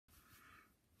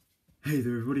Hey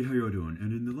there everybody, how y'all doing?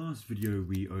 And in the last video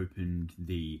we opened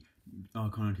the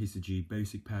Arcana TCG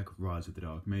Basic Pack Rise of the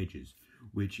Dark Mages,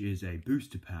 which is a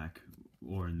booster pack,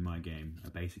 or in my game,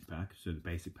 a basic pack. So the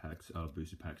basic packs are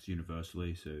booster packs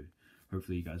universally, so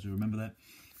hopefully you guys will remember that.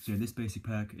 So this basic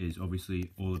pack is obviously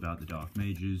all about the Dark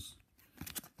Mages,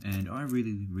 and I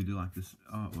really like this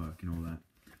artwork and all that.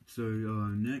 So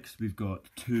next we've got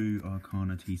two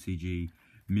Arcana TCG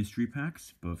mystery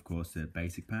packs, but of course they're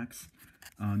basic packs.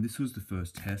 This was the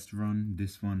first test run.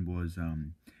 This one was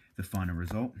the final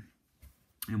result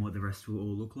and what the rest will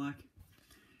all look like.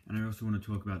 And I also want to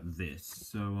talk about this.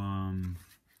 So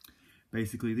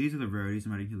basically these are the rarities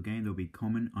I'm adding to the game. There'll be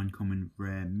common, uncommon,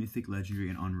 rare, mythic, legendary,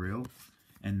 and unreal.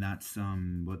 And that's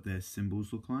what their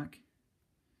symbols look like.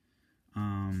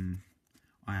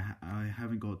 I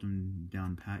haven't got them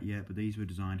down pat yet, but these were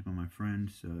designed by my friend,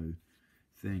 so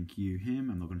thank you him.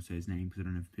 I'm not going to say his name because I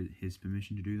don't have his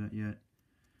permission to do that yet.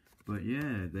 But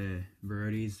yeah, they're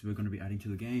rarities we're going to be adding to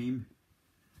the game.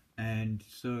 And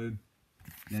so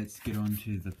let's get on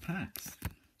to the packs.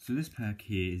 So this pack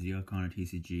here is the Arcana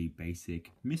TCG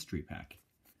Basic Mystery Pack.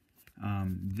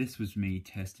 This was me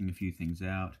testing a few things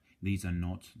out. These are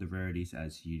not the rarities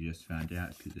as you just found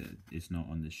out because it's not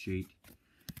on the sheet.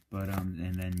 But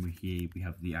and then we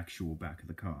have the actual back of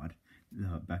the card,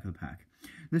 the back of the pack.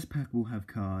 This pack will have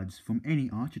cards from any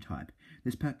archetype.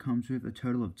 This pack comes with a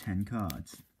total of 10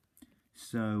 cards.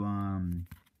 So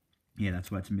yeah, that's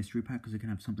why it's a mystery pack, because it can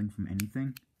have something from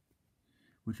anything,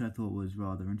 which I thought was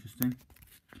rather interesting.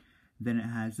 Then it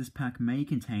has, this pack may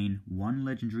contain 1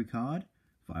 legendary card,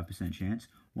 5% chance,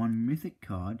 1 mythic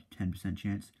card, 10%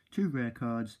 chance, 2 rare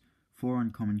cards, 4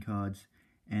 uncommon cards,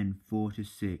 and 4 to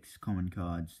 6 common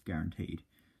cards guaranteed.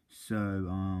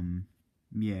 So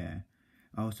yeah,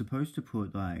 I was supposed to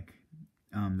put like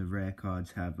the rare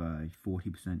cards have a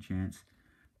 40% chance,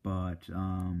 but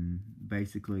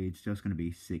basically it's just going to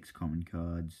be 6 common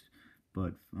cards,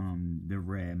 but the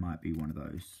rare might be one of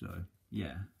those. So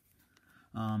yeah.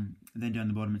 Then down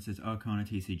the bottom it says Arcana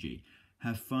TCG.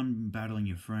 Have fun battling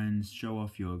your friends, show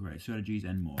off your great strategies,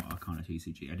 and more. Arcana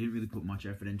TCG. I didn't really put much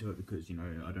effort into it because, you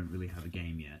know, I don't really have a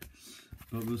game yet.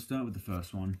 But we'll start with the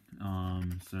first one.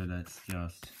 So let's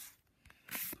just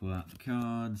pull out the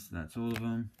cards. That's all of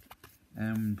them.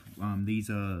 And these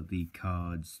are the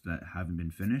cards that haven't been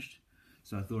finished.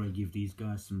 So I thought I'd give these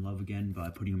guys some love again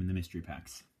by putting them in the mystery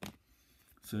packs.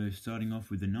 So starting off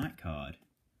with the Knight card.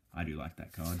 I do like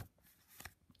that card.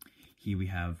 Here we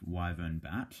have Wyvern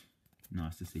Bat.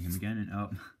 Nice to see him again.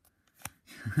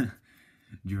 And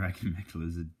Dragon Mech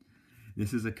Lizard.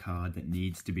 This is a card that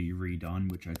needs to be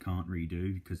redone, which I can't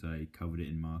redo because I covered it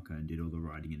in marker and did all the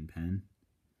writing in pen.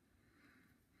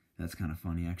 That's kind of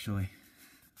funny, actually.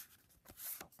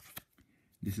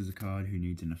 This is a card who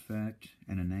needs an effect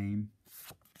and a name.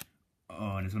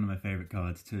 Oh, and it's one of my favourite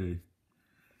cards too.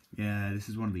 Yeah, this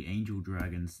is one of the Angel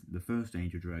Dragons, the first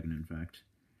Angel Dragon in fact.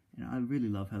 And I really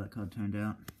love how that card turned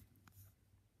out.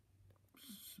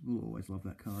 We'll always love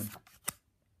that card.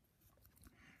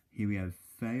 Here we have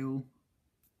Fail,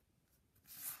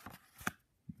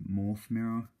 Morph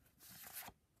Mirror,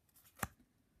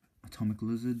 Atomic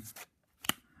Lizard.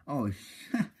 Oh,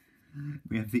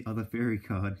 we have the other fairy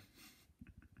card.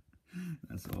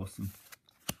 That's awesome.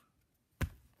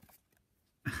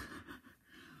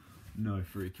 No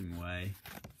freaking way.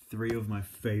 3 of my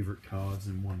favourite cards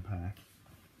in one pack.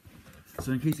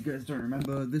 So in case you guys don't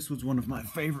remember, this was one of my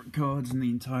favourite cards in the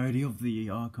entirety of the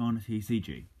Arcana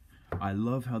TCG. I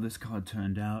love how this card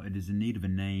turned out. It is in need of a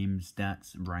name,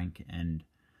 stats, rank, and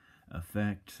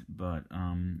effect. But,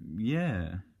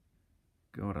 yeah.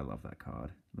 God, I love that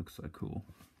card. It looks so cool.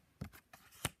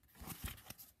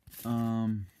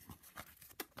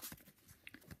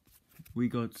 We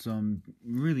got some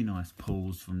really nice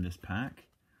pulls from this pack.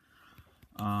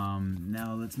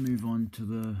 Now let's move on to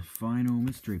the final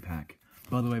mystery pack.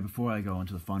 By the way, before I go on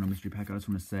to the final mystery pack, I just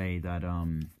want to say that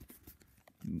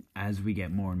as we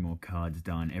get more and more cards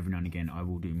done, every now and again I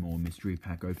will do more mystery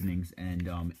pack openings, and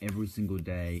every single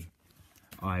day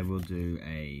I will do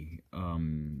a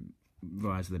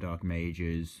Rise of the Dark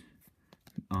Mages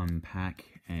pack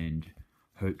and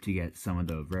hope to get some of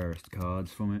the rarest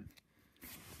cards from it.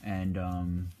 And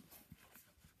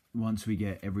once we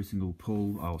get every single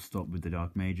pull, I'll stop with the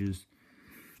Dark Mages.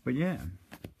 But yeah,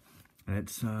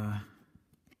 let's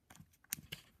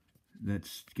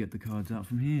get the cards out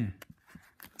from here.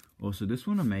 Also, this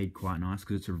one I made quite nice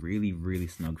because it's a really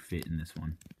snug fit in this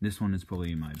one. This one is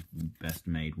probably my best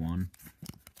made one,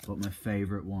 but my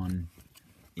favourite one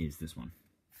is this one.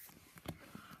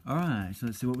 Alright, so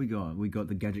let's see what we got. We got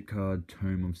the gadget card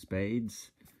Tome of Spades.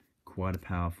 Quite a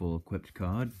powerful equipped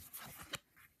card.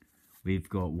 we've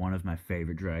got one of my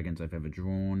favorite dragons I've ever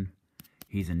drawn.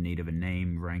 He's in need of a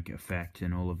name, rank, effect,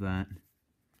 and all of that.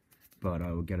 But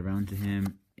I will get around to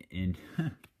him, and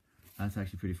that's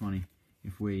actually pretty funny.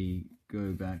 If we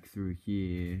go back through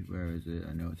here, where is it?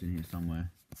 I know it's in here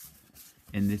somewhere.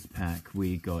 In this pack,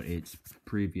 we got its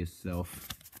previous self.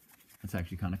 That's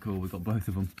actually kind of cool. We got both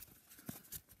of them.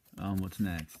 What's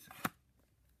next?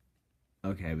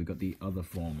 Okay, we got the other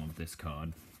form of this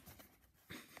card.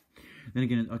 Then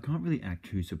again, I can't really act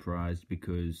too surprised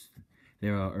because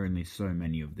there are only so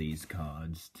many of these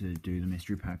cards to do the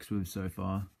mystery packs with so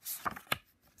far.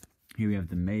 Here we have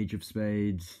the Mage of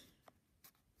Spades,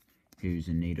 who's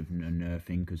in need of a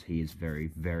nerfing because he is very,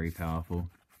 very powerful.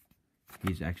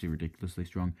 He's actually ridiculously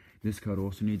strong. This card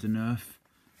also needs a nerf.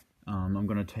 I'm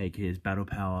going to take his battle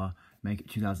power, make it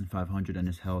 2,500, and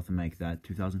his health and make that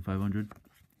 2,500.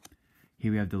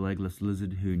 Here we have the Legless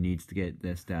Lizard, who needs to get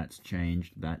their stats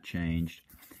changed, that changed,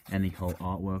 and the whole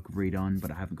artwork redone, but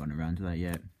I haven't gotten around to that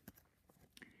yet.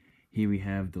 Here we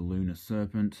have the Lunar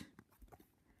Serpent,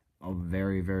 a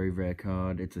very, very rare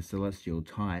card. It's a celestial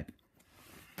type,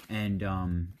 and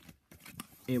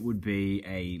it would be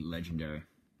a legendary.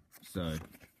 So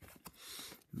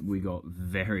we got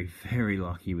very, very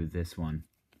lucky with this one.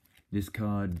 This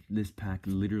card, this pack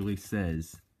literally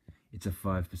says it's a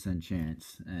 5%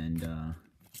 chance, and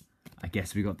I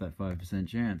guess we got that 5%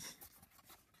 chance.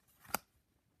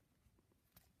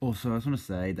 Also, I just want to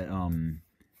say that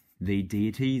the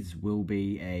deities will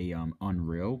be a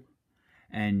Unreal,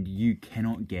 and you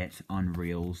cannot get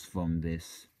Unreals from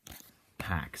this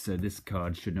pack, so this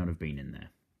card should not have been in there.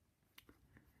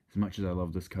 As much as I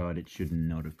love this card, it should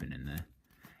not have been in there.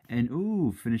 And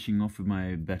ooh, finishing off with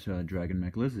my better Dragon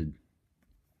Mech Lizard.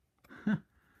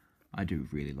 I do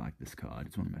really like this card.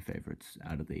 It's one of my favorites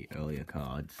out of the earlier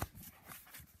cards.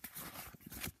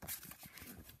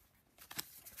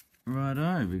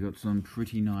 Righto, we got some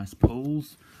pretty nice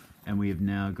pulls, and we have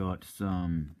now got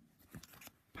some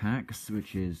packs,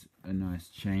 which is a nice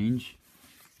change.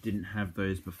 Didn't have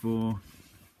those before.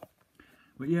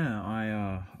 But yeah,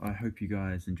 I hope you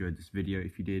guys enjoyed this video.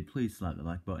 If you did, please slap the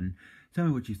like button. Tell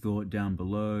me what you thought down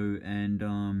below, and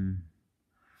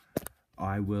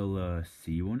I will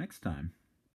see you all next time.